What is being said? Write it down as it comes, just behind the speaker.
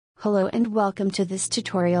Hello and welcome to this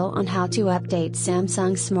tutorial on how to update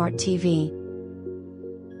Samsung Smart TV.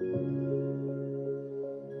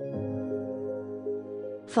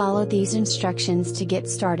 Follow these instructions to get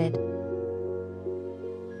started.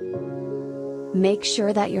 Make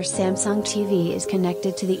sure that your Samsung TV is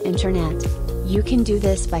connected to the internet. You can do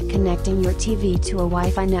this by connecting your TV to a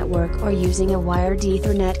Wi-Fi network or using a wired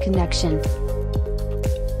Ethernet connection.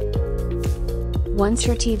 Once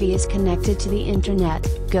your TV is connected to the internet,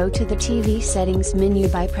 go to the TV settings menu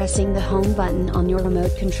by pressing the home button on your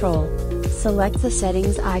remote control. Select the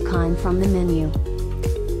settings icon from the menu.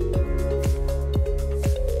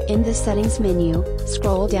 In the settings menu,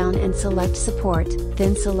 scroll down and select support,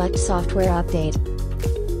 then select software update.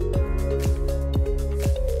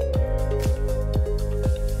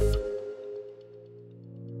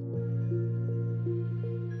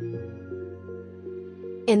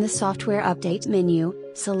 In the software update menu,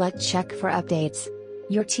 select check for updates.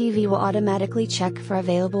 Your TV will automatically check for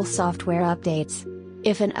available software updates.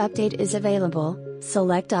 If an update is available,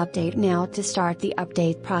 select update now to start the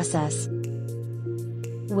update process.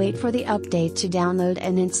 Wait for the update to download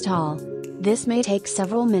and install. This may take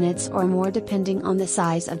several minutes or more depending on the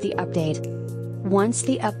size of the update. Once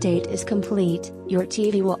the update is complete, your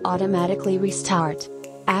TV will automatically restart.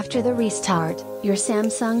 After the restart, your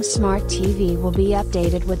Samsung Smart TV will be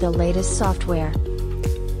updated with the latest software.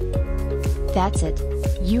 That's it.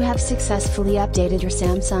 You have successfully updated your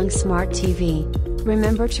Samsung Smart TV.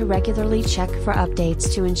 Remember to regularly check for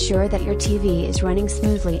updates to ensure that your TV is running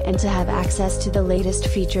smoothly and to have access to the latest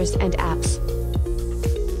features and apps.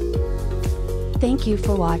 Thank you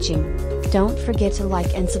for watching. Don't forget to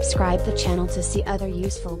like and subscribe the channel to see other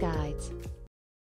useful guides.